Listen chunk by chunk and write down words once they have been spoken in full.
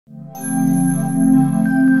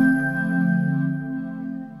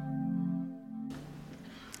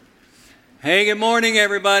Hey, good morning,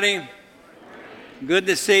 everybody. Good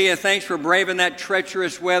to see you. Thanks for braving that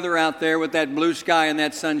treacherous weather out there with that blue sky and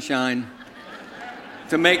that sunshine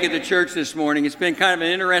to make it to church this morning. It's been kind of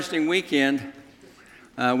an interesting weekend.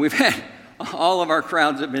 We've had all of our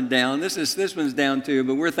crowds have been down. This one's down too,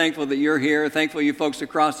 but we're thankful that you're here. Thankful you folks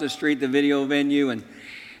across the street, the video venue, and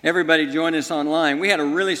everybody joined us online. We had a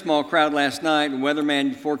really small crowd last night. The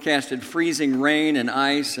weatherman forecasted freezing rain and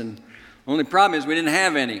ice, and the only problem is we didn't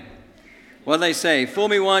have any. What do they say? Fool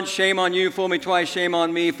me once, shame on you. Fool me twice, shame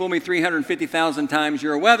on me. Fool me 350,000 times,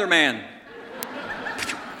 you're a weatherman.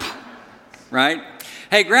 Right?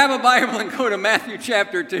 Hey, grab a Bible and go to Matthew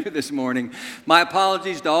chapter 2 this morning. My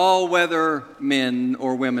apologies to all weather men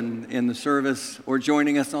or women in the service or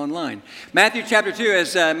joining us online. Matthew chapter 2,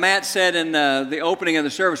 as Matt said in the opening of the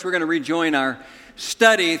service, we're going to rejoin our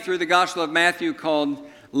study through the Gospel of Matthew called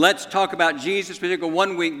Let's Talk About Jesus. We took a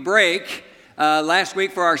one-week break last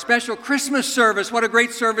week for our special Christmas service. What a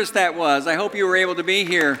great service that was. I hope you were able to be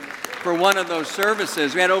here for one of those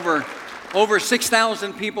services. We had over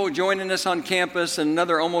 6,000 people joining us on campus and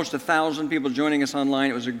another almost 1,000 people joining us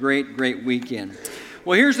online. It was a great, great weekend.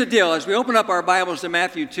 Well, here's the deal. As we open up our Bibles to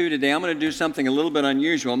Matthew 2 today, I'm going to do something a little bit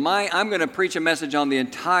unusual. I'm going to preach a message on the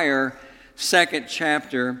entire second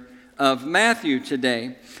chapter of Matthew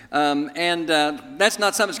today. That's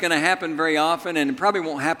not something that's going to happen very often, and it probably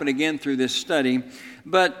won't happen again through this study.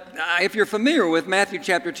 But if you're familiar with Matthew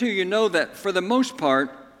chapter 2, you know that for the most part,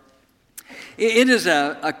 it is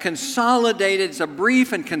a consolidated, it's a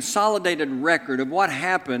brief and consolidated record of what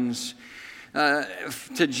happens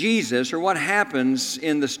to Jesus, or what happens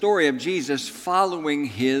in the story of Jesus following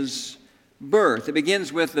his birth. It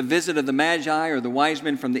begins with the visit of the Magi, or the wise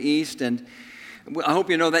men from the east, and I hope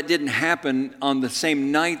you know that didn't happen on the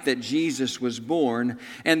same night that Jesus was born.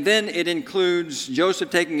 And then it includes Joseph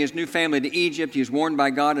taking his new family to Egypt. He's warned by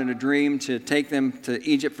God in a dream to take them to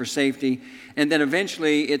Egypt for safety. And then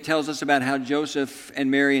eventually it tells us about how Joseph and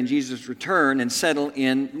Mary and Jesus return and settle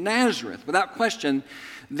in Nazareth. Without question,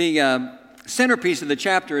 the centerpiece of the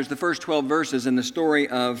chapter is the first 12 verses in the story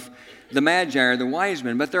of the Magi, or the wise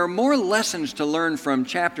men. But there are more lessons to learn from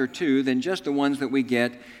chapter 2 than just the ones that we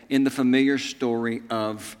get in the familiar story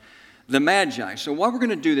of the Magi. So what we're going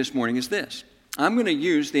to do this morning is this. I'm going to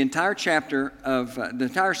use the entire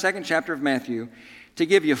second chapter of Matthew to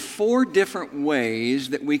give you 4 different ways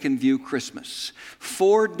that we can view Christmas.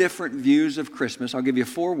 4 different views of Christmas. I'll give you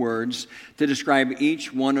 4 words to describe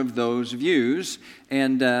each one of those views.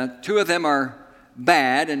 And 2 of them are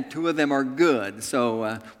bad and 2 of them are good.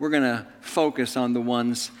 So we're going to focus on the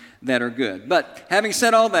ones that are good. But having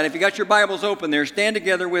said all that, if you got your Bibles open there, stand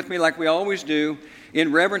together with me like we always do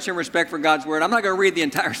in reverence and respect for God's Word. I'm not going to read the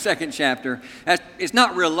entire second chapter. It's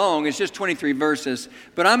not real long. It's just 23 verses.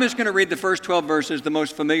 But I'm just going to read the first 12 verses, the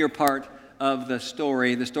most familiar part of the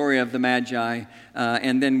story of the Magi,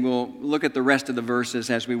 and then we'll look at the rest of the verses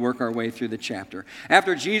as we work our way through the chapter.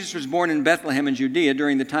 After Jesus was born in Bethlehem in Judea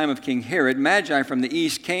during the time of King Herod, Magi from the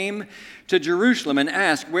east came to Jerusalem and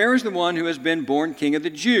asked, "Where is the one who has been born King of the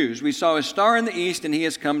Jews? We saw his star in the east, and we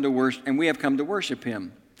have come to worship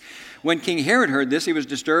him." When King Herod heard this, he was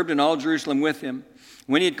disturbed, and all Jerusalem with him.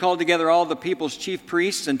 When he had called together all the people's chief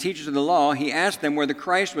priests and teachers of the law, he asked them where the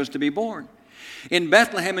Christ was to be born. "In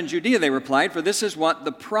Bethlehem in Judea," they replied, "for this is what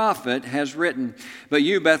the prophet has written. But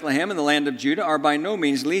you, Bethlehem, in the land of Judah, are by no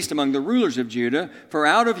means least among the rulers of Judah, for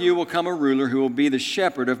out of you will come a ruler who will be the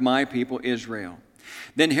shepherd of my people Israel."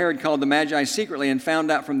 Then Herod called the Magi secretly and found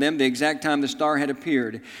out from them the exact time the star had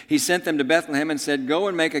appeared. He sent them to Bethlehem and said, "Go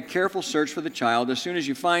and make a careful search for the child. As soon as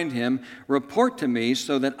you find him, report to me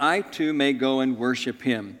so that I too may go and worship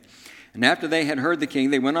him." And after they had heard the king,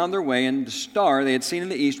 they went on their way, and the star they had seen in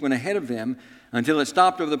the east went ahead of them until it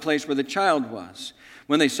stopped over the place where the child was.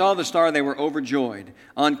 When they saw the star, they were overjoyed.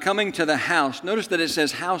 On coming to the house, notice that it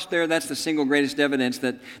says house there. That's the single greatest evidence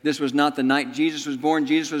that this was not the night Jesus was born.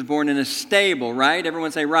 Jesus was born in a stable, right?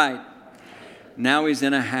 Everyone say right. Now he's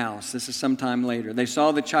in a house. This is sometime later. They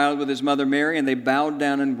saw the child with his mother Mary, and they bowed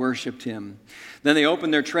down and worshiped him. Then they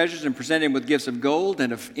opened their treasures and presented him with gifts of gold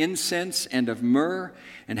and of incense and of myrrh.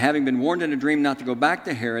 And having been warned in a dream not to go back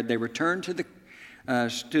to Herod, they returned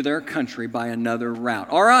to their country by another route.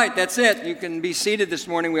 All right, that's it. You can be seated this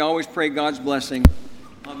morning. We always pray God's blessing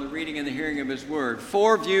on the reading and the hearing of his word.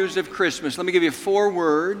 4 views of Christmas. Let me give you 4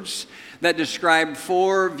 words that describe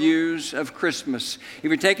 4 views of Christmas. If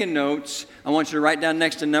you're taking notes, I want you to write down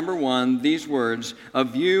next to number 1 these words: a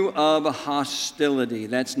view of hostility.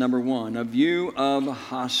 That's number 1, a view of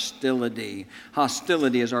hostility.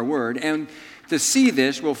 Hostility is our word. And to see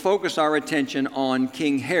this, we'll focus our attention on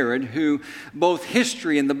King Herod, who both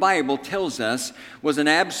history and the Bible tells us was an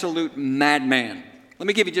absolute madman. Let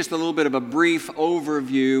me give you just a little bit of a brief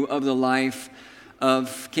overview of the life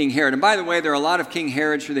of King Herod. And by the way, there are a lot of King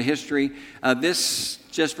Herods through the history. This,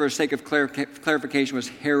 just for the sake of clarification, was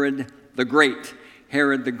Herod the Great.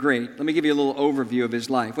 Herod the Great. Let me give you a little overview of his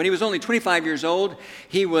life. When he was only 25 years old,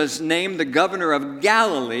 he was named the governor of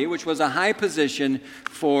Galilee, which was a high position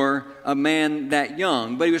for a man that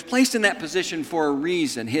young. But he was placed in that position for a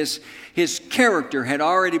reason. His character had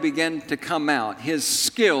already begun to come out. His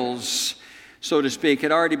skills, so to speak,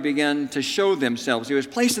 had already begun to show themselves. He was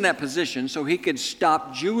placed in that position so he could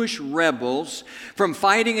stop Jewish rebels from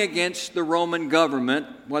fighting against the Roman government,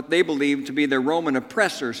 what they believed to be their Roman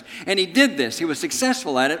oppressors. And he did this. He was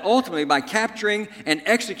successful at it, ultimately by capturing and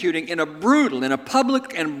executing in a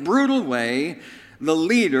public and brutal way, the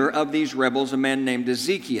leader of these rebels, a man named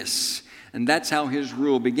Ezekias. And that's how his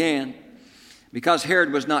rule began. Because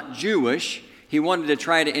Herod was not Jewish, he wanted to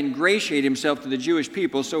try to ingratiate himself to the Jewish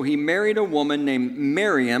people, so he married a woman named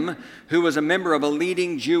Miriam, who was a member of a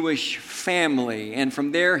leading Jewish family. And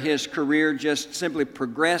from there, his career just simply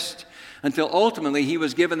progressed until ultimately he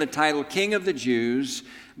was given the title King of the Jews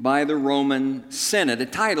by the Roman Senate. A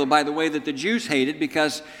title, by the way, that the Jews hated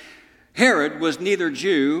because Herod was neither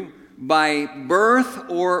Jew by birth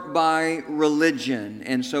or by religion.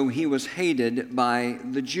 And so he was hated by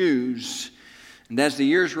the Jews. And as the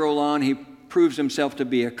years roll on, he proves himself to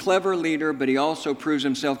be a clever leader, but he also proves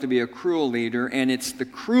himself to be a cruel leader, and it's the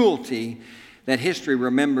cruelty that history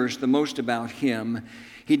remembers the most about him.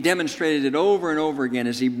 He demonstrated it over and over again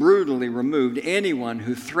as he brutally removed anyone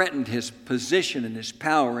who threatened his position and his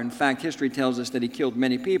power. In fact, history tells us that he killed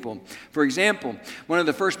many people. For example, one of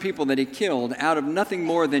the first people that he killed out of nothing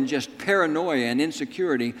more than just paranoia and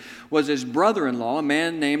insecurity was his brother-in-law, a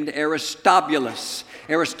man named Aristobulus.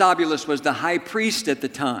 Aristobulus was the high priest at the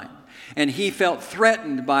time. And he felt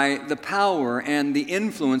threatened by the power and the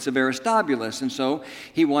influence of Aristobulus. And so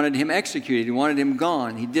he wanted him executed. He wanted him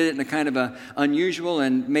gone. He did it in a kind of a unusual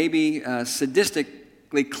and maybe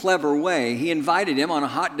sadistically clever way. He invited him on a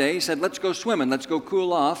hot day. He said, let's go swimming. Let's go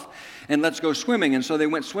cool off and let's go swimming. And so they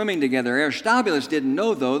went swimming together. Aristobulus didn't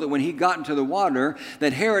know, though, that when he got into the water,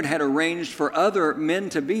 that Herod had arranged for other men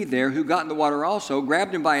to be there who got in the water also,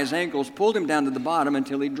 grabbed him by his ankles, pulled him down to the bottom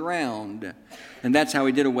until he drowned. And that's how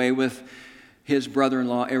he did away with his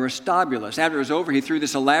brother-in-law Aristobulus. After it was over, he threw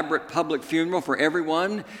this elaborate public funeral for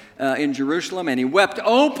everyone in Jerusalem, and he wept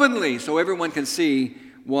openly so everyone could see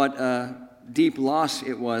what a deep loss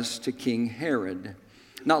it was to King Herod.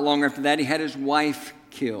 Not long after that, he had his wife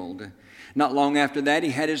killed. Not long after that, he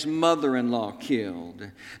had his mother-in-law killed.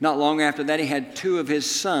 Not long after that, he had 2 of his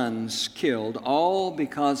sons killed, all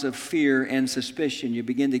because of fear and suspicion. You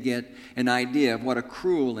begin to get an idea of what a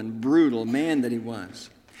cruel and brutal man that he was.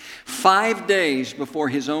 5 days before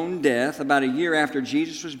his own death, about a year after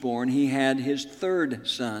Jesus was born, he had his 3rd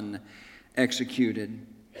son executed.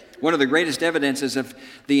 One of the greatest evidences of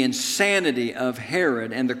the insanity of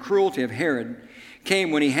Herod and the cruelty of Herod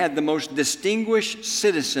came when he had the most distinguished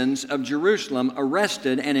citizens of Jerusalem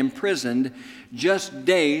arrested and imprisoned just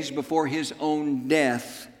days before his own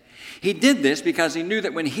death. He did this because he knew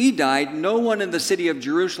that when he died, no one in the city of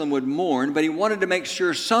Jerusalem would mourn, but he wanted to make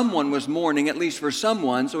sure someone was mourning, at least for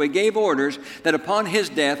someone, so he gave orders that upon his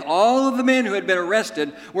death, all of the men who had been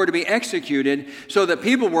arrested were to be executed so that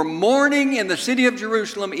people were mourning in the city of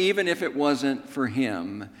Jerusalem even if it wasn't for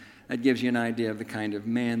him. That gives you an idea of the kind of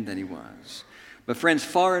man that he was. But friends,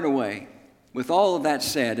 far and away, with all of that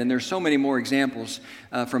said, and there's so many more examples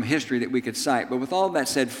from history that we could cite, but with all of that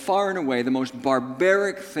said, far and away, the most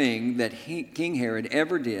barbaric thing that King Herod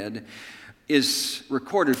ever did is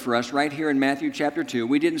recorded for us right here in Matthew chapter 2.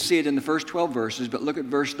 We didn't see it in the first 12 verses, but look at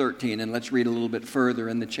verse 13, and let's read a little bit further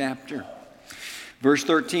in the chapter. Verse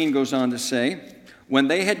 13 goes on to say, when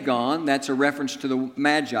they had gone, that's a reference to the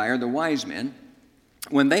Magi, or the wise men,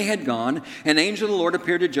 when they had gone, an angel of the Lord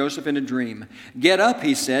appeared to Joseph in a dream. Get up,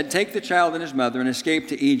 he said, take the child and his mother and escape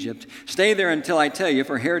to Egypt. Stay there until I tell you,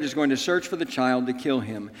 for Herod is going to search for the child to kill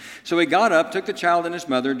him. So he got up, took the child and his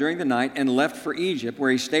mother during the night, and left for Egypt, where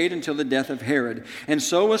he stayed until the death of Herod. And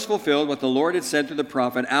so was fulfilled what the Lord had said through the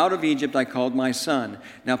prophet, out of Egypt I called my son.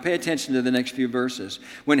 Now pay attention to the next few verses.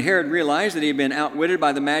 When Herod realized that he had been outwitted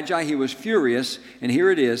by the Magi, he was furious, and here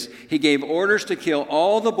it is. He gave orders to kill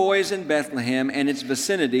all the boys in Bethlehem and its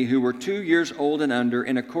vicinity who were 2 years old and under,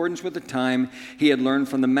 in accordance with the time he had learned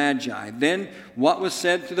from the Magi. Then what was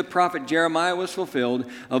said through the prophet Jeremiah was fulfilled.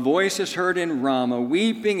 A voice is heard in Ramah,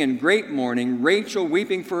 weeping and great mourning, Rachel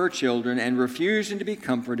weeping for her children and refusing to be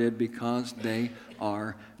comforted because they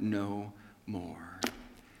are no more.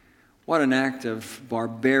 What an act of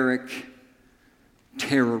barbaric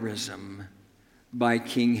terrorism by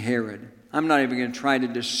King Herod. I'm not even going to try to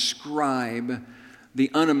describe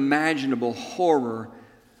the unimaginable horror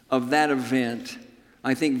of that event.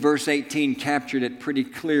 I think verse 18 captured it pretty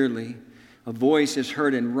clearly. A voice is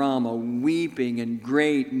heard in Ramah, weeping in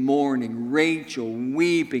great mourning, Rachel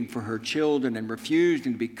weeping for her children and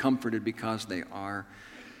refusing to be comforted because they are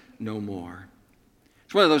no more.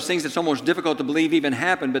 It's one of those things that's almost difficult to believe even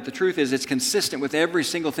happened, but the truth is it's consistent with every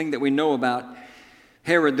single thing that we know about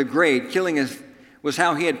Herod the Great. Killing was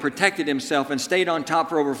how he had protected himself and stayed on top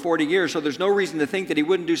for over 40 years, so there's no reason to think that he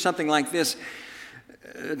wouldn't do something like this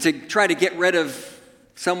to try to get rid of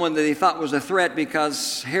someone that he thought was a threat,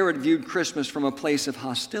 because Herod viewed Christmas from a place of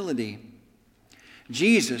hostility.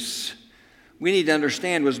 Jesus, we need to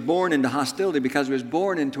understand, was born into hostility because he was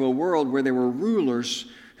born into a world where there were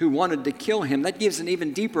rulers who wanted to kill him. That gives an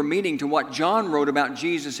even deeper meaning to what John wrote about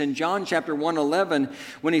Jesus in John chapter 1:11,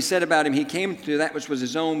 when he said about him, he came to that which was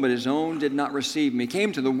his own, but his own did not receive him. He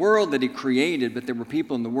came to the world that he created, but there were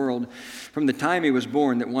people in the world from the time he was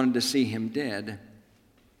born that wanted to see him dead.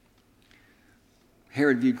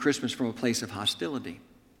 Herod viewed Christmas from a place of hostility.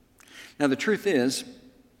 Now, the truth is,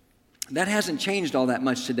 that hasn't changed all that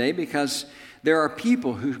much today, because there are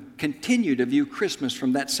people who continue to view Christmas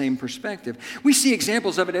from that same perspective. We see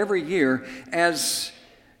examples of it every year as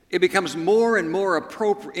it becomes more and more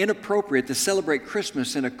inappropriate to celebrate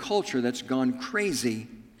Christmas in a culture that's gone crazy.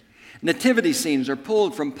 Nativity scenes are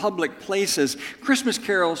pulled from public places. Christmas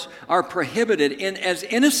carols are prohibited in as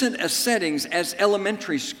innocent a settings as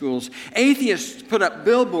elementary schools. Atheists put up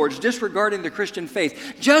billboards disregarding the Christian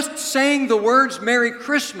faith. Just saying the words Merry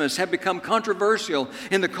Christmas have become controversial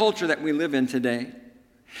in the culture that we live in today.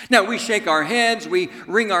 Now, we shake our heads, we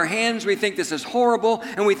wring our hands, we think this is horrible,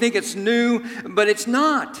 and we think it's new, but it's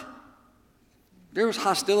not. There was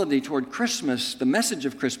hostility toward Christmas, the message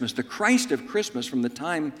of Christmas, the Christ of Christmas, from the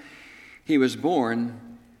time he was born.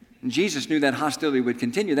 And Jesus knew that hostility would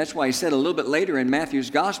continue. That's why he said a little bit later in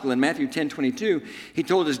Matthew's gospel, in Matthew 10:22, he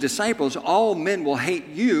told his disciples, all men will hate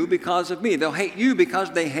you because of me. They'll hate you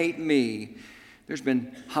because they hate me. There's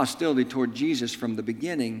been hostility toward Jesus from the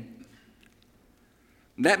beginning.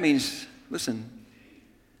 That means, listen,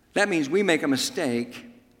 that means we make a mistake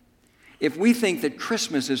if we think that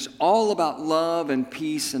Christmas is all about love and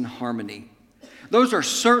peace and harmony. Those are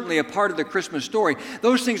certainly a part of the Christmas story.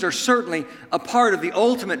 Those things are certainly a part of the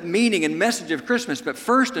ultimate meaning and message of Christmas. But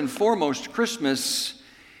first and foremost, Christmas,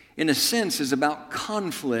 in a sense, is about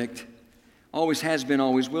conflict. Always has been,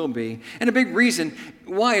 always will be. And a big reason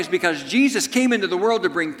why is because Jesus came into the world to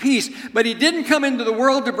bring peace, but he didn't come into the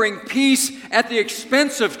world to bring peace at the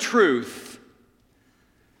expense of truth.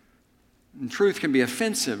 And truth can be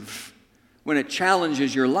offensive when it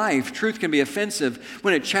challenges your life. Truth can be offensive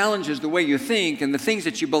when it challenges the way you think and the things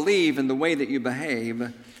that you believe and the way that you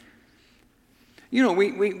behave. You know, we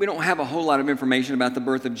don't have a whole lot of information about the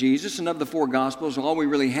birth of Jesus, and of the four Gospels, all we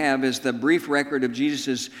really have is the brief record of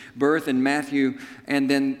Jesus' birth in Matthew, and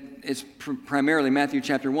then it's primarily Matthew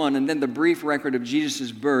chapter 1, and then the brief record of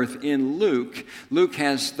Jesus' birth in Luke. Luke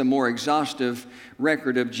has the more exhaustive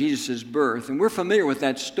record of Jesus' birth, and we're familiar with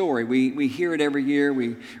that story. We hear it every year.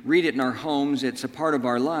 We read it in our homes. It's a part of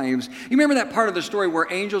our lives. You remember that part of the story where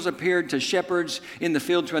angels appeared to shepherds in the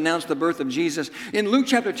field to announce the birth of Jesus? In Luke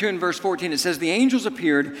chapter 2 and verse 14, it says, the angels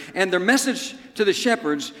appeared, and their message to the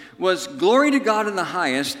shepherds was, glory to God in the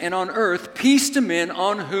highest, and on earth peace to men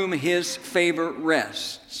on whom his favor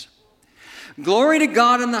rests. Glory to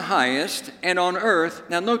God in the highest, and on earth,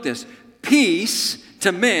 now note this, peace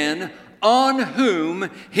to men on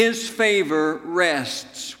whom his favor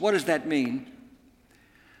rests. What does that mean?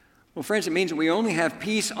 Well, friends, it means that we only have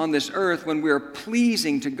peace on this earth when we are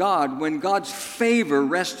pleasing to God, when God's favor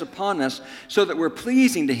rests upon us so that we're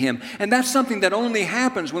pleasing to him. And that's something that only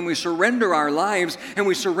happens when we surrender our lives and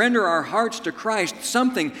we surrender our hearts to Christ,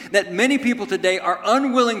 something that many people today are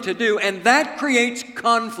unwilling to do, and that creates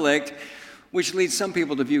conflict, which leads some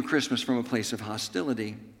people to view Christmas from a place of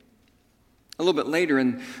hostility. A little bit later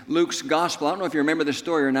in Luke's gospel, I don't know if you remember the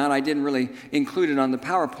story or not, I didn't really include it on the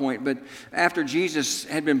PowerPoint, but after Jesus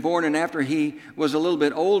had been born and after he was a little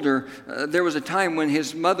bit older, there was a time when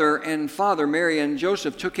his mother and father, Mary and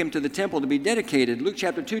Joseph, took him to the temple to be dedicated. Luke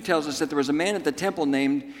chapter 2 tells us that there was a man at the temple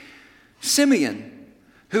named Simeon,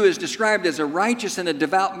 who is described as a righteous and a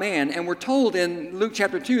devout man. And we're told in Luke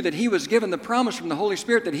chapter 2 that he was given the promise from the Holy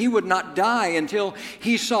Spirit that he would not die until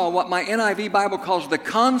he saw what my NIV Bible calls the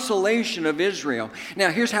consolation of Israel.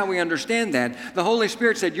 Now, here's how we understand that. The Holy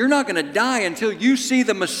Spirit said, you're not going to die until you see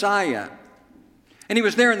the Messiah. And he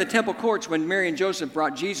was there in the temple courts when Mary and Joseph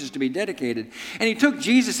brought Jesus to be dedicated. And he took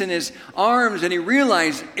Jesus in his arms and he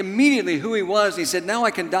realized immediately who he was. He said, now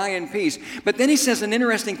I can die in peace. But then he says an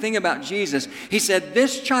interesting thing about Jesus. He said,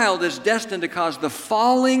 this child is destined to cause the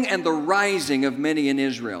falling and the rising of many in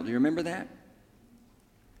Israel. Do you remember that?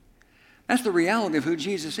 That's the reality of who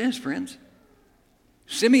Jesus is, friends.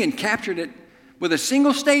 Simeon captured it with a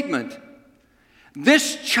single statement.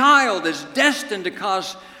 This child is destined to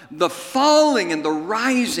cause the falling and the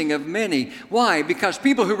rising of many. Why? Because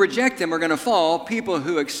people who reject him are going to fall. People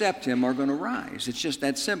who accept him are going to rise. It's just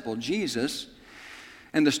that simple. Jesus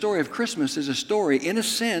and the story of Christmas is a story, in a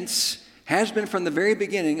sense, has been from the very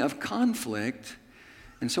beginning of conflict.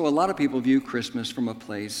 And so a lot of people view Christmas from a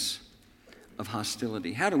place of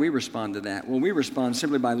hostility. How do we respond to that? Well, we respond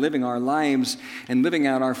simply by living our lives and living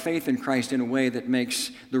out our faith in Christ in a way that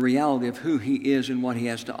makes the reality of who he is and what he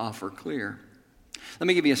has to offer clear. Let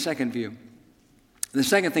me give you a second view. The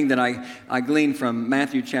second thing that I gleaned from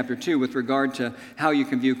Matthew chapter 2 with regard to how you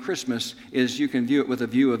can view Christmas is you can view it with a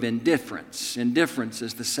view of indifference. Indifference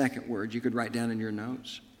is the second word you could write down in your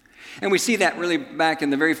notes. And we see that really back in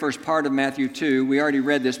the very first part of Matthew 2. We already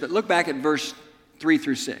read this, but look back at verse 3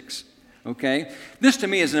 through 6. Okay? This to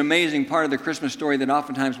me is an amazing part of the Christmas story that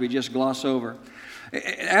oftentimes we just gloss over.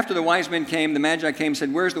 After the wise men came, the Magi came and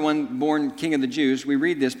said, where's the one born king of the Jews? We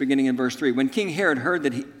read this beginning in verse 3. When King Herod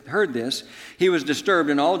heard this, he was disturbed,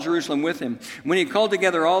 and all Jerusalem with him. When he called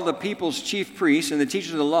together all the people's chief priests and the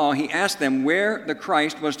teachers of the law, he asked them where the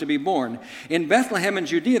Christ was to be born. In Bethlehem in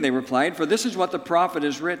Judea, they replied, for this is what the prophet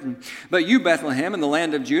has written. But you, Bethlehem, in the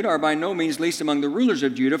land of Judah, are by no means least among the rulers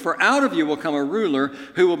of Judah, for out of you will come a ruler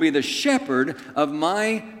who will be the shepherd of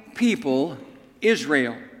my people,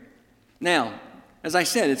 Israel. Now, as I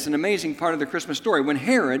said, it's an amazing part of the Christmas story. When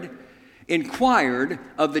Herod inquired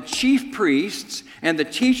of the chief priests and the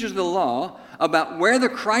teachers of the law about where the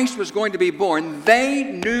Christ was going to be born, they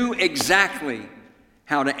knew exactly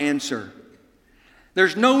how to answer.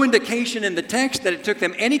 There's no indication in the text that it took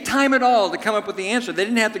them any time at all to come up with the answer. They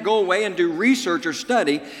didn't have to go away and do research or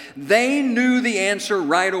study. They knew the answer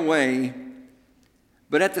right away.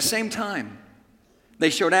 But at the same time,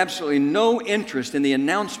 they showed absolutely no interest in the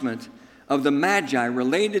announcement of the Magi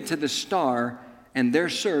related to the star and their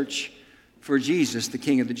search for Jesus, the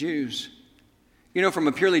King of the Jews. You know, from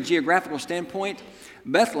a purely geographical standpoint,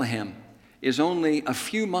 Bethlehem is only a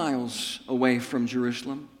few miles away from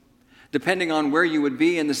Jerusalem. Depending on where you would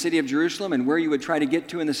be in the city of Jerusalem and where you would try to get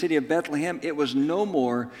to in the city of Bethlehem, it was no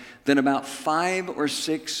more than about 5 or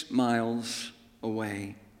 6 miles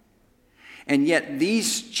away. And yet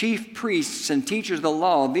these chief priests and teachers of the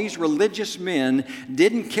law, these religious men,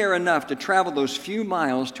 didn't care enough to travel those few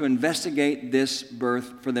miles to investigate this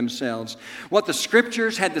birth for themselves. What the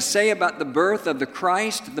scriptures had to say about the birth of the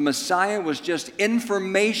Christ, the Messiah, was just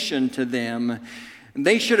information to them.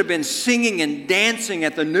 They should have been singing and dancing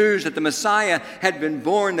at the news that the Messiah had been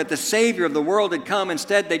born, that the Savior of the world had come.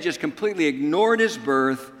 Instead, they just completely ignored his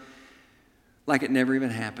birth like it never even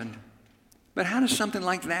happened. But how does something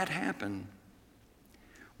like that happen?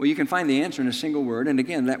 Well, you can find the answer in a single word, and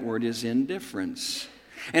again, that word is indifference.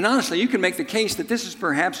 And honestly, you can make the case that this is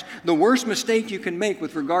perhaps the worst mistake you can make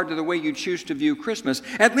with regard to the way you choose to view Christmas.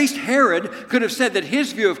 At least Herod could have said that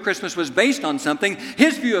his view of Christmas was based on something.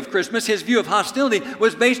 His view of Christmas, his view of hostility,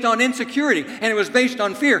 was based on insecurity, and it was based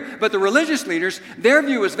on fear. But the religious leaders, their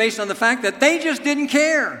view was based on the fact that they just didn't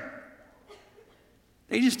care.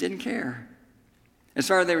 They just didn't care. As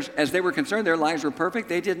far as they were concerned, their lives were perfect.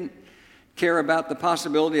 They didn't care about the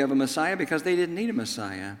possibility of a Messiah because they didn't need a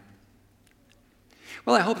Messiah.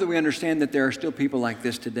 Well, I hope that we understand that there are still people like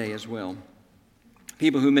this today as well.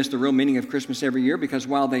 People who miss the real meaning of Christmas every year because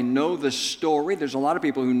while they know the story, there's a lot of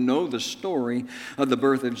people who know the story of the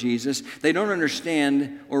birth of Jesus, they don't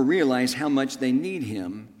understand or realize how much they need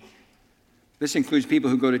him. This includes people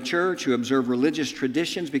who go to church, who observe religious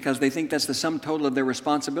traditions because they think that's the sum total of their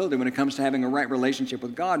responsibility when it comes to having a right relationship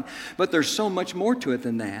with God. But there's so much more to it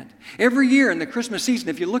than that. Every year in the Christmas season,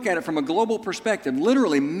 if you look at it from a global perspective,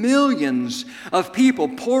 literally millions of people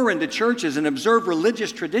pour into churches and observe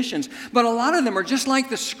religious traditions. But a lot of them are just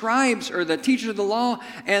like the scribes or the teachers of the law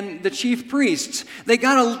and the chief priests. They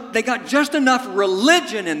got just enough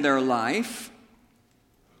religion in their life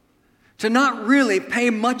to not really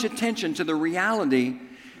pay much attention to the reality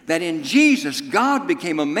that in Jesus, God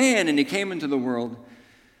became a man and he came into the world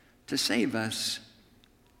to save us.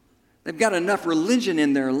 They've got enough religion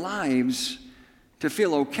in their lives to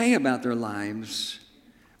feel okay about their lives,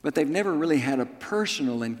 but they've never really had a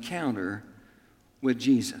personal encounter with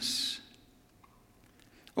Jesus.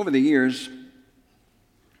 Over the years,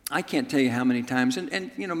 I can't tell you how many times,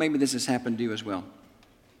 and you know, maybe this has happened to you as well.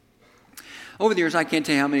 Over the years, I can't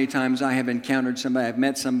tell you how many times I have encountered somebody, I've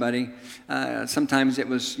met somebody. Sometimes it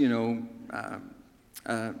was, a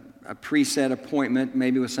preset appointment,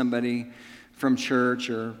 maybe with somebody from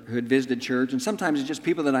church or who had visited church. And sometimes it's just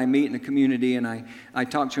people that I meet in the community and I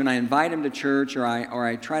talk to and I invite them to church, or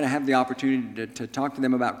I try to have the opportunity to talk to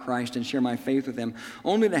them about Christ and share my faith with them,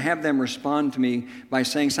 only to have them respond to me by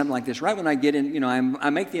saying something like this. Right when I get in,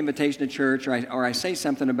 I make the invitation to church, or I say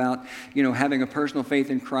something about, having a personal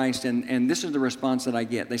faith in Christ, and this is the response that I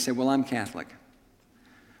get. They say, well, I'm Catholic.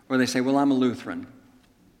 Or they say, well, I'm a Lutheran.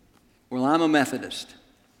 Well, I'm a Methodist.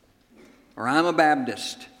 Or I'm a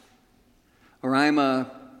Baptist. Or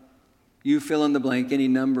you fill in the blank, any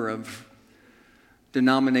number of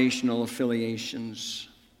denominational affiliations.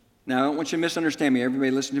 Now, I don't want you to misunderstand me.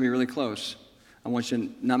 Everybody listen to me really close. I want you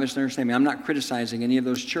to not misunderstand me. I'm not criticizing any of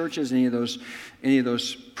those churches, any of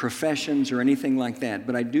those professions, or anything like that.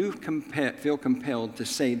 But I do feel compelled to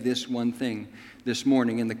say this one thing this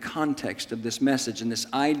morning in the context of this message and this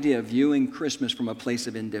idea of viewing Christmas from a place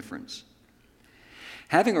of indifference.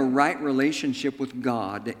 Having a right relationship with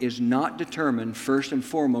God is not determined first and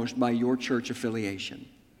foremost by your church affiliation.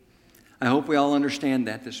 I hope we all understand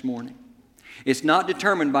that this morning. It's not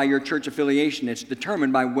determined by your church affiliation. It's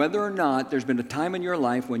determined by whether or not there's been a time in your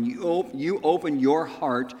life when you open your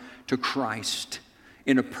heart to Christ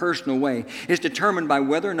in a personal way. It's determined by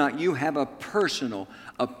whether or not you have a personal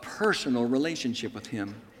relationship with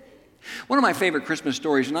Him. One of my favorite Christmas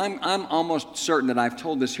stories, and I'm almost certain that I've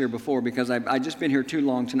told this here before because I've just been here too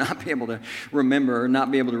long to not be able to remember or not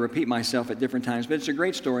be able to repeat myself at different times. But it's a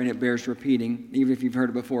great story and it bears repeating, even if you've heard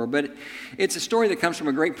it before. But it's a story that comes from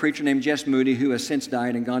a great preacher named Jess Moody, who has since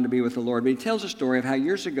died and gone to be with the Lord. But he tells a story of how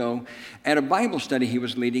years ago at a Bible study he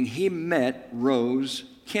was leading, he met Rose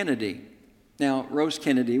Kennedy. Now, Rose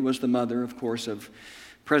Kennedy was the mother, of course, of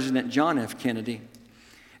President John F. Kennedy.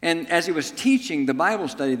 And as he was teaching the Bible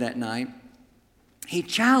study that night, he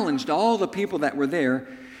challenged all the people that were there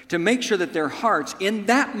to make sure that their hearts in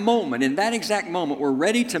that moment, in that exact moment, were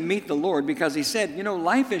ready to meet the Lord, because he said,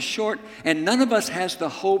 life is short and none of us has the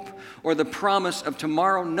hope or the promise of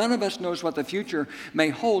tomorrow. None of us knows what the future may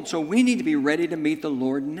hold, so we need to be ready to meet the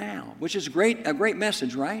Lord now, which is a great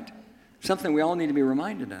message, right? Something we all need to be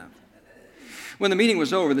reminded of. When the meeting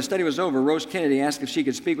was over, the study was over, Rose Kennedy asked if she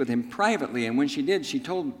could speak with him privately, and when she did, she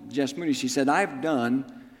told Jess Moody, she said, I've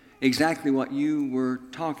done exactly what you were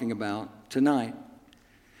talking about tonight.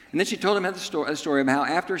 And then she told him a story of how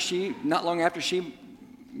not long after she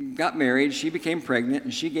got married, she became pregnant,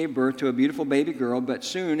 and she gave birth to a beautiful baby girl, but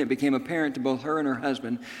soon it became apparent to both her and her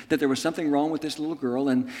husband that there was something wrong with this little girl,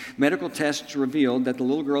 and medical tests revealed that the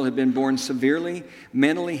little girl had been born severely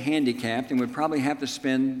mentally handicapped and would probably have to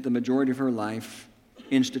spend the majority of her life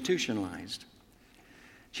institutionalized.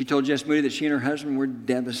 She told Jess Moody that she and her husband were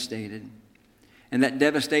devastated. And that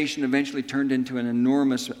devastation eventually turned into an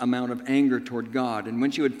enormous amount of anger toward God. And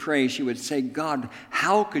when she would pray, she would say, God,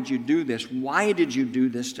 how could you do this? Why did you do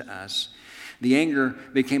this to us? The anger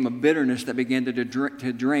became a bitterness that began to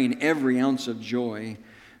drain every ounce of joy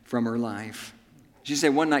from her life. She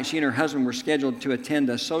said one night she and her husband were scheduled to attend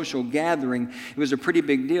a social gathering. It was a pretty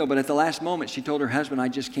big deal, but at the last moment she told her husband, I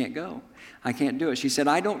just can't go. I can't do it. She said,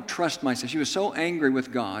 I don't trust myself. She was so angry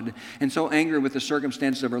with God and so angry with the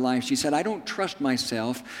circumstances of her life. She said, I don't trust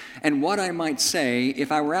myself and what I might say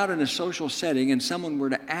if I were out in a social setting and someone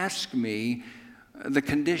were to ask me the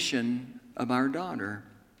condition of our daughter.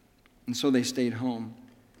 And so they stayed home.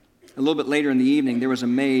 A little bit later in the evening, there was a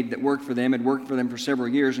maid that had worked for them for several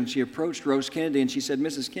years, and she approached Rose Kennedy and she said,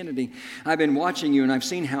 Mrs. Kennedy, I've been watching you and I've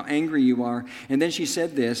seen how angry you are. And then she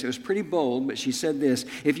said this, it was pretty bold, but she said this,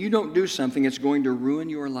 if you don't do something, it's going to ruin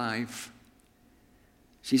your life.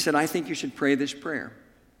 She said, I think you should pray this prayer.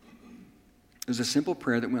 It was a simple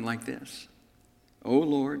prayer that went like this. Oh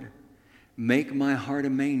Lord, make my heart a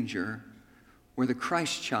manger where the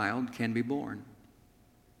Christ child can be born.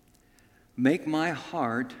 Make my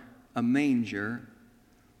heart a manger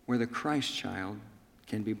where the Christ child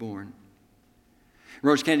can be born.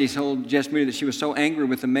 Rose Kennedy told Jess Moody that she was so angry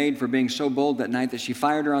with the maid for being so bold that night that she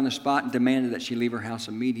fired her on the spot and demanded that she leave her house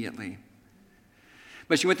immediately.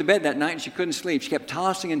 But she went to bed that night and she couldn't sleep. She kept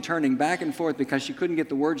tossing and turning back and forth because she couldn't get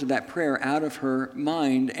the words of that prayer out of her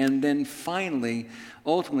mind. And then finally,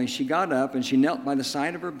 ultimately, she got up and she knelt by the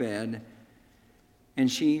side of her bed and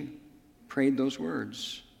she prayed those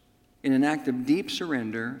words. In an act of deep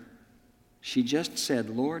surrender, she just said,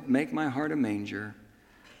 Lord, make my heart a manger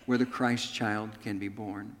where the Christ child can be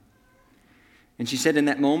born. And she said, in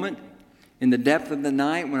that moment, in the depth of the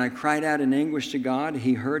night, when I cried out in anguish to God,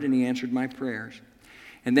 He heard and He answered my prayers.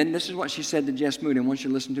 And then this is what she said to Jess Moody. I want you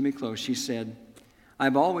to listen to me close. She said,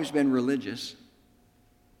 I've always been religious.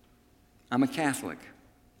 I'm a Catholic.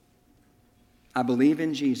 I believe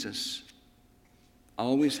in Jesus.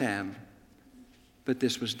 Always have. But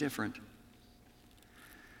this was different.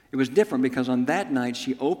 It was different because on that night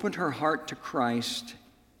she opened her heart to Christ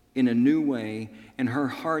in a new way, and her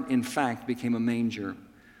heart, in fact, became a manger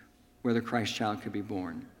where the Christ child could be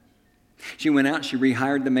born. She went out, she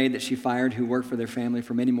rehired the maid that she fired who worked for their family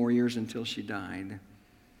for many more years until she died.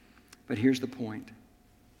 But here's the point.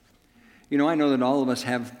 You know, I know that all of us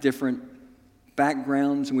have different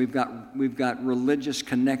backgrounds, and we've got religious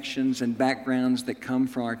connections and backgrounds that come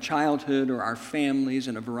from our childhood or our families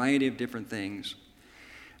and a variety of different things.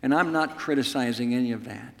 And I'm not criticizing any of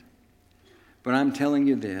that. But I'm telling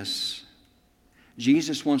you this,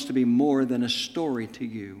 Jesus wants to be more than a story to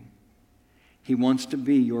you. He wants to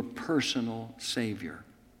be your personal Savior.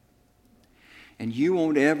 And you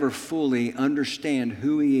won't ever fully understand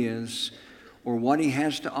who He is or what He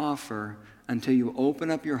has to offer until you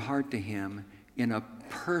open up your heart to Him in a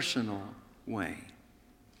personal way.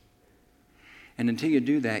 And until you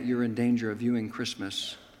do that, you're in danger of viewing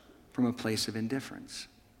Christmas from a place of indifference.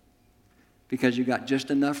 Because you got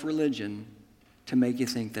just enough religion to make you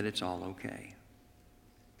think that it's all okay.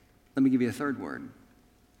 Let me give you a third word.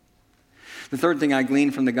 The third thing I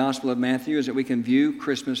glean from the Gospel of Matthew is that we can view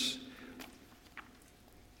Christmas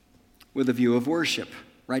with a view of worship.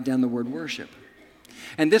 Write down the word worship.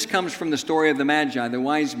 And this comes from the story of the Magi, the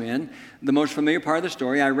wise men, the most familiar part of the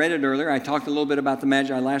story. I read it earlier. I talked a little bit about the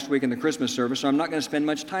Magi last week in the Christmas service, so I'm not going to spend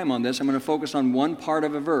much time on this. I'm going to focus on one part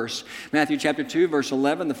of a verse. Matthew chapter 2, verse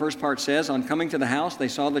 11, the first part says, "On coming to the house, they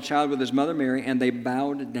saw the child with his mother Mary, and they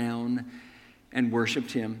bowed down and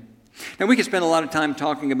worshiped him." Now, we could spend a lot of time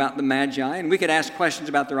talking about the Magi, and we could ask questions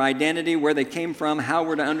about their identity, where they came from, how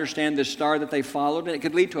we're to understand this star that they followed, and it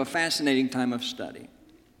could lead to a fascinating time of study.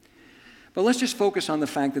 But let's just focus on the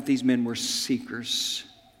fact that these men were seekers.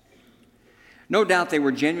 No doubt they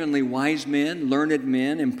were genuinely wise men, learned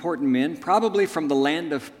men, important men, probably from the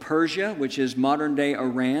land of Persia, which is modern-day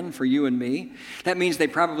Iran for you and me. That means they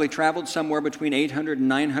probably traveled somewhere between 800 and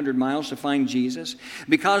 900 miles to find Jesus.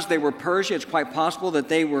 Because they were Persia, it's quite possible that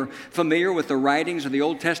they were familiar with the writings of the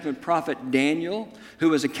Old Testament prophet Daniel, who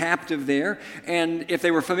was a captive there. And if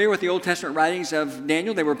they were familiar with the Old Testament writings of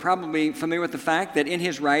Daniel, they were probably familiar with the fact that in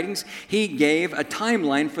his writings, he gave a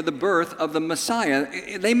timeline for the birth of the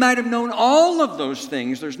Messiah. They might have known all of those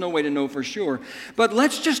things. There's no way to know for sure. But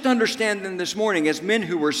let's just understand them this morning as men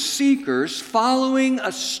who were seekers, following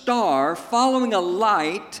a star, following a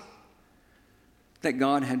light that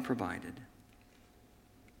God had provided.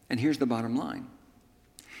 And here's the bottom line.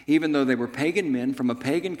 Even though they were pagan men from a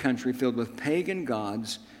pagan country filled with pagan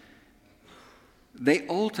gods, they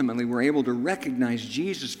ultimately were able to recognize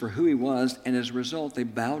Jesus for who He was, and as a result, they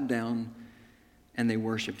bowed down and they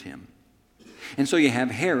worshiped Him. And so you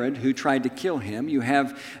have Herod, who tried to kill Him. You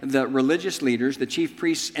have the religious leaders, the chief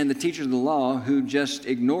priests and the teachers of the law, who just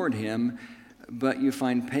ignored Him. But you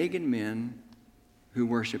find pagan men who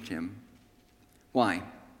worshiped Him. Why?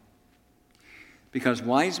 Because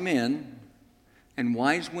wise men and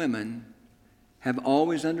wise women have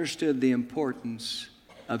always understood the importance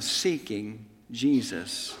of seeking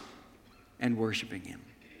Jesus and worshiping Him.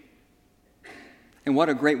 And what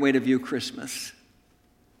a great way to view Christmas,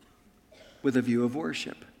 with a view of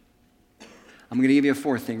worship. I'm going to give you a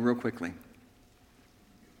fourth thing real quickly.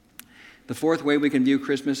 The fourth way we can view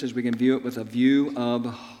Christmas is we can view it with a view of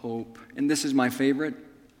hope. And this is my favorite.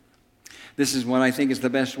 This is what I think is the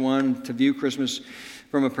best one, to view Christmas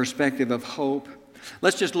from a perspective of hope.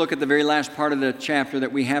 Let's just look at the very last part of the chapter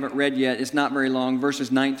that we haven't read yet. It's not very long,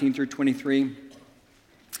 verses 19 through 23.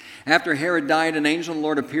 After Herod died, an angel of the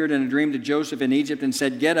Lord appeared in a dream to Joseph in Egypt and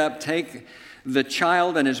said, "Get up, take the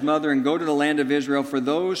child and his mother and go to the land of Israel, for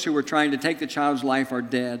those who were trying to take the child's life are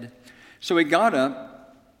dead." So he got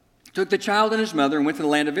up, took the child and his mother, and went to the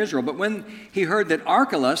land of Israel. But when he heard that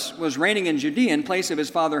Archelaus was reigning in Judea in place of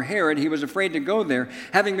his father Herod, he was afraid to go there.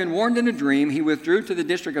 Having been warned in a dream, he withdrew to the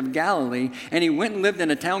district of Galilee, and he went and lived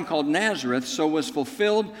in a town called Nazareth. So was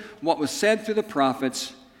fulfilled what was said through the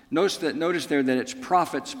prophets. Notice there that it's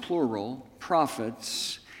prophets, plural,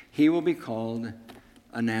 prophets. He will be called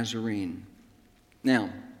a Nazarene.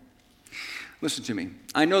 Now, listen to me.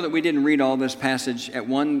 I know that we didn't read all this passage at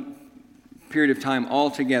one period of time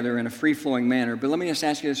all together in a free-flowing manner, but let me just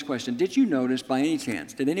ask you this question. Did you notice, by any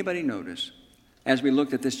chance, did anybody notice, as we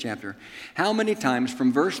looked at this chapter, how many times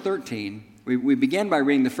from verse 13, we began by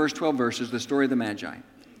reading the first 12 verses, the story of the Magi.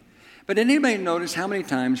 But did anybody notice how many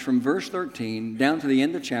times from verse 13 down to the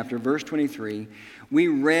end of chapter, verse 23, we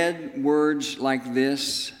read words like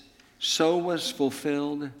this, "So was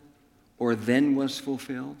fulfilled," or then was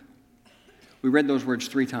fulfilled? We read those words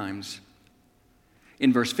 3 times.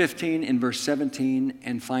 In verse 15, in verse 17,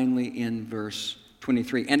 and finally in verse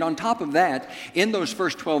 23. And on top of that, in those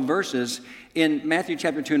first 12 verses, in Matthew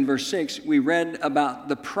chapter 2 and verse 6, we read about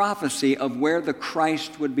the prophecy of where the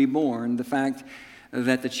Christ would be born, the fact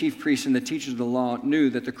that the chief priests and the teachers of the law knew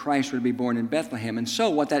that the Christ would be born in Bethlehem. And so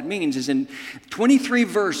what that means is in 23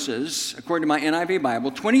 verses, according to my NIV Bible,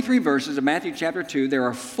 23 verses of Matthew chapter 2, there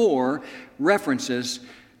are 4 references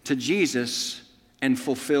to Jesus and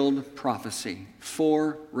fulfilled prophecy.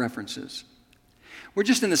 4 references. We're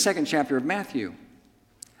just in the 2nd chapter of Matthew.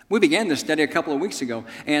 We began this study a couple of weeks ago,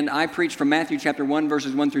 and I preached from Matthew chapter 1,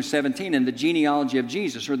 verses 1 through 17, and the genealogy of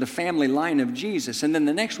Jesus, or the family line of Jesus. And then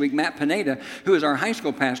the next week, Matt Pineda, who is our high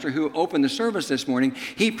school pastor, who opened the service this morning,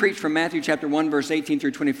 he preached from Matthew chapter 1, verse 18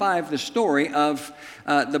 through 25, the story of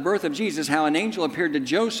the birth of Jesus, how an angel appeared to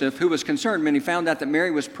Joseph, who was concerned when he found out that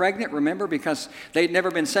Mary was pregnant, remember, because they had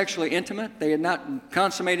never been sexually intimate. They had not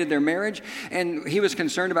consummated their marriage, and he was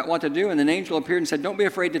concerned about what to do, and an angel appeared and said, "Don't be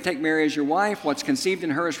afraid to take Mary as your wife. What's conceived in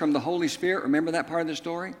her is from the Holy Spirit." Remember that part of the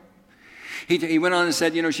story? He went on and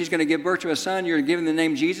said, she's going to give birth to a son. You're giving the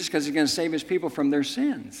name Jesus because he's going to save his people from their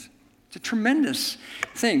sins. It's a tremendous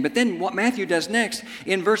thing. But then what Matthew does next,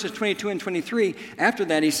 in verses 22 and 23, after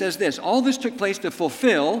that he says this, all this took place to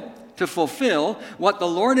fulfill what the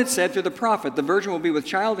Lord had said through the prophet. The virgin will be with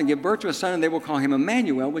child and give birth to a son, and they will call him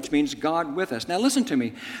Emmanuel, which means God with us. Now listen to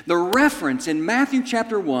me. The reference in Matthew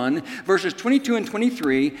chapter 1, verses 22 and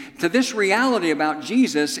 23, to this reality about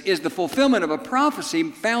Jesus is the fulfillment of a prophecy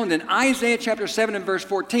found in Isaiah chapter 7 and verse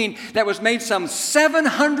 14 that was made some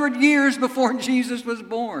 700 years before Jesus was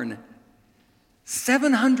born.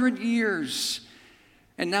 700 years.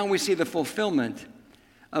 And now we see the fulfillment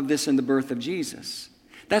of this in the birth of Jesus.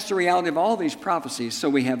 That's the reality of all these prophecies. So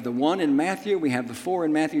we have the one in Matthew, we have the 4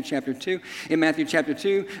 in Matthew chapter 2. In Matthew chapter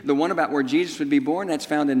 2, the one about where Jesus would be born, that's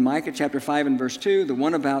found in Micah chapter 5 and verse 2. The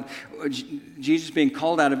one about Jesus being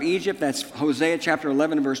called out of Egypt, that's Hosea chapter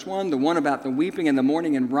 11 and verse 1. The one about the weeping and the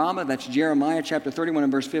mourning in Ramah, that's Jeremiah chapter 31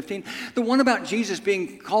 and verse 15. The one about Jesus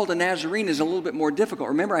being called a Nazarene is a little bit more difficult.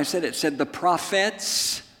 Remember I said it said the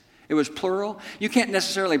prophets. It was plural. You can't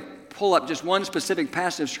necessarily pull up just one specific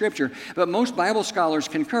passage of Scripture, but most Bible scholars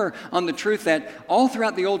concur on the truth that all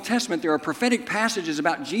throughout the Old Testament there are prophetic passages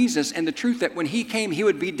about Jesus and the truth that when he came he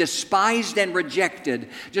would be despised and rejected,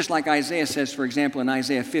 just like Isaiah says, for example, in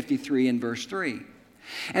Isaiah 53 and verse 3.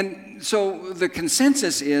 And so the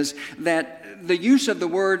consensus is that the use of the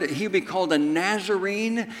word he would be called a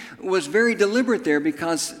Nazarene was very deliberate there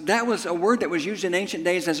because that was a word that was used in ancient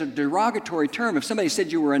days as a derogatory term. If somebody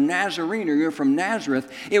said you were a Nazarene or you were from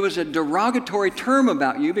Nazareth, it was a derogatory term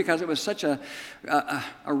about you because it was such a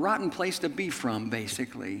rotten place to be from,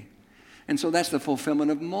 basically. And so that's the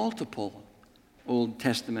fulfillment of multiple Old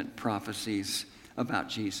Testament prophecies about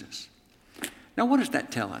Jesus. Now, what does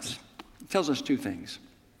that tell us? It tells us 2 things.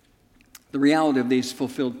 The reality of these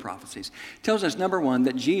fulfilled prophecies. It tells us, number 1,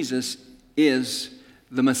 that Jesus is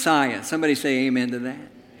the Messiah. Somebody say amen to that.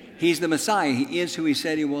 He's the Messiah. He is who he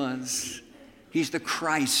said he was. He's the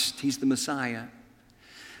Christ. He's the Messiah.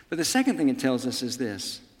 But the second thing it tells us is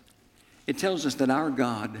this. It tells us that our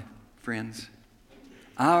God, friends,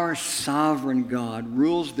 our sovereign God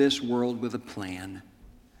rules this world with a plan.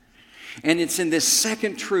 And it's in this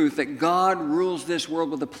second truth that God rules this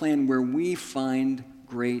world with a plan where we find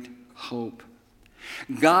great hope.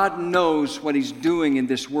 God knows what he's doing in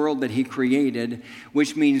this world that he created,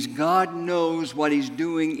 which means God knows what he's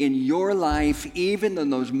doing in your life, even in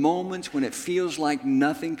those moments when it feels like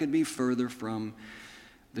nothing could be further from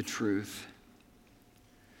the truth.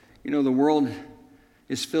 The world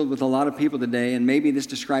is filled with a lot of people today, and maybe this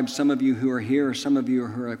describes some of you who are here or some of you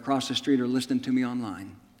who are across the street or listening to me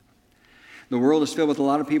online. The world is filled with a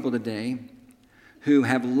lot of people today who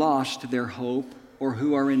have lost their hope or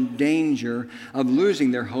who are in danger of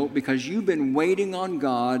losing their hope because you've been waiting on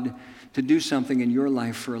God to do something in your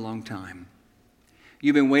life for a long time.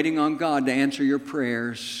 You've been waiting on God to answer your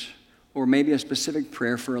prayers or maybe a specific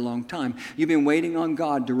prayer for a long time. You've been waiting on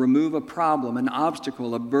God to remove a problem, an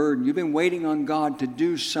obstacle, a burden. You've been waiting on God to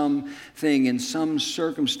do something in some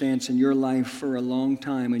circumstance in your life for a long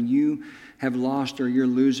time, and you have lost or you're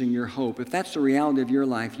losing your hope. If that's the reality of your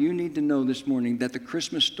life, you need to know this morning that the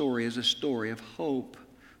Christmas story is a story of hope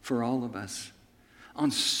for all of us on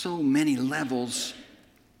so many levels.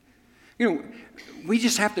 We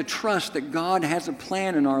just have to trust that God has a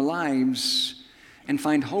plan in our lives and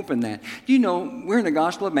find hope in that. Do you know, we're in the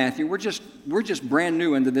Gospel of Matthew. We're just brand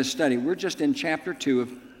new into this study. We're just in chapter 2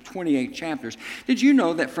 of 28 chapters. Did you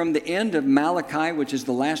know that from the end of Malachi, which is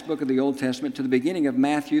the last book of the Old Testament, to the beginning of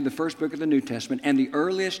Matthew, the first book of the New Testament, and the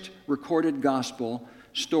earliest recorded gospel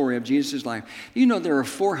story of Jesus' life, do you know there are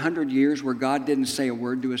 400 years where God didn't say a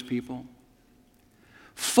word to his people?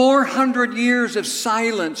 400 years of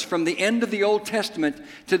silence from the end of the Old Testament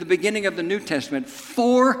to the beginning of the New Testament.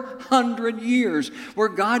 400 years where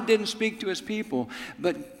God didn't speak to his people.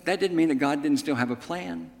 But that didn't mean that God didn't still have a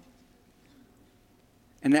plan.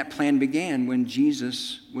 And that plan began when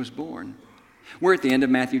Jesus was born. We're at the end of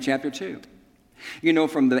Matthew chapter 2. You know,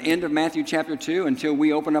 from the end of Matthew chapter 2 until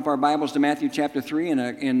we open up our Bibles to Matthew chapter 3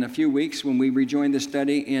 in a few weeks when we rejoin this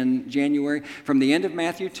study in January, from the end of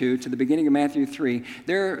Matthew 2 to the beginning of Matthew 3,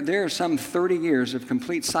 there are some 30 years of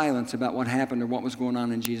complete silence about what happened or what was going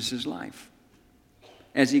on in Jesus' life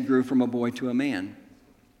as he grew from a boy to a man.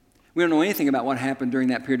 We don't know anything about what happened during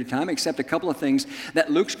that period of time except a couple of things that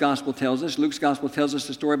Luke's gospel tells us. Luke's gospel tells us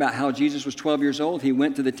the story about how Jesus was 12 years old. He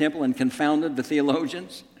went to the temple and confounded the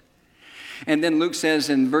theologians. And then Luke says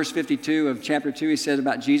in verse 52 of chapter 2, he says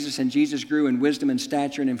about Jesus, and Jesus grew in wisdom and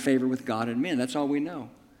stature and in favor with God and men. That's all we know.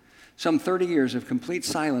 Some 30 years of complete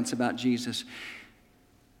silence about Jesus.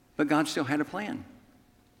 But God still had a plan.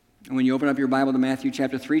 And when you open up your Bible to Matthew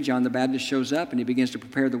chapter 3, John the Baptist shows up and he begins to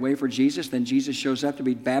prepare the way for Jesus. Then Jesus shows up to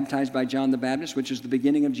be baptized by John the Baptist, which is the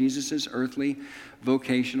beginning of Jesus' earthly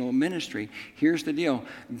vocational ministry. Here's the deal.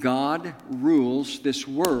 God rules this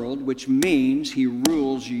world, which means he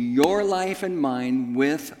rules your life and mine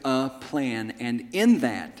with a plan. And in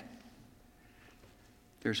that,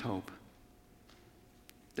 there's hope.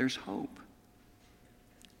 There's hope.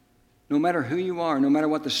 No matter who you are, no matter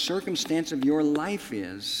what the circumstance of your life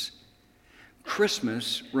is,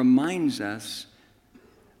 Christmas reminds us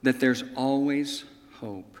that there's always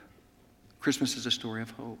hope. Christmas is a story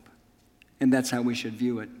of hope, and that's how we should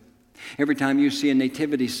view it. Every time you see a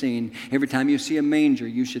nativity scene, every time you see a manger,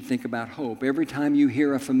 you should think about hope. Every time you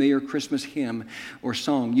hear a familiar Christmas hymn or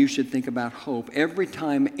song, you should think about hope. Every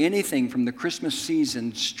time anything from the Christmas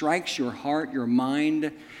season strikes your heart, your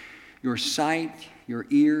mind, your sight, your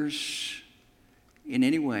ears, in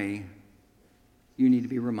any way, you need to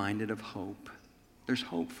be reminded of hope. There's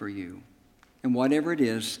hope for you. And whatever it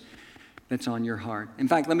is that's on your heart. In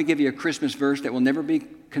fact, let me give you a Christmas verse that will never be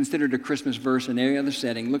considered a Christmas verse in any other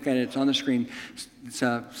setting. Look at it. It's on the screen. It's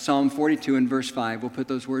Psalm 42 and verse 5. We'll put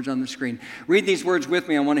those words on the screen. Read these words with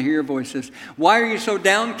me. I want to hear your voices. Why are you so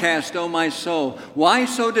downcast, O my soul? Why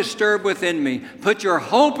so disturbed within me? Put your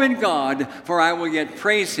hope in God, for I will yet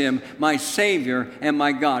praise him, my Savior and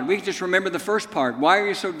my God. We can just remember the first part. Why are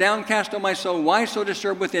you so downcast, O my soul? Why so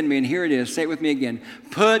disturbed within me? And here it is. Say it with me again.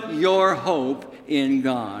 Put your hope in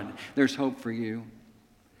God. There's hope for you.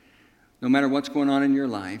 No matter what's going on in your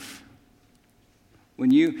life,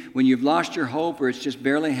 when you've lost your hope or it's just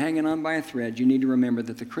barely hanging on by a thread, you need to remember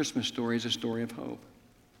that the Christmas story is a story of hope.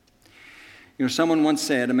 You know, someone once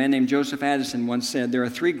said, a man named Joseph Addison once said, there are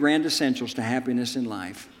three grand essentials to happiness in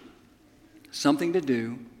life. Something to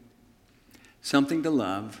do, something to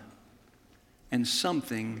love, and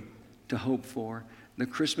something to hope for. The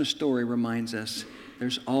Christmas story reminds us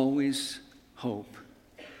there's always hope,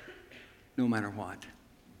 no matter what.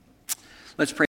 Let's pray.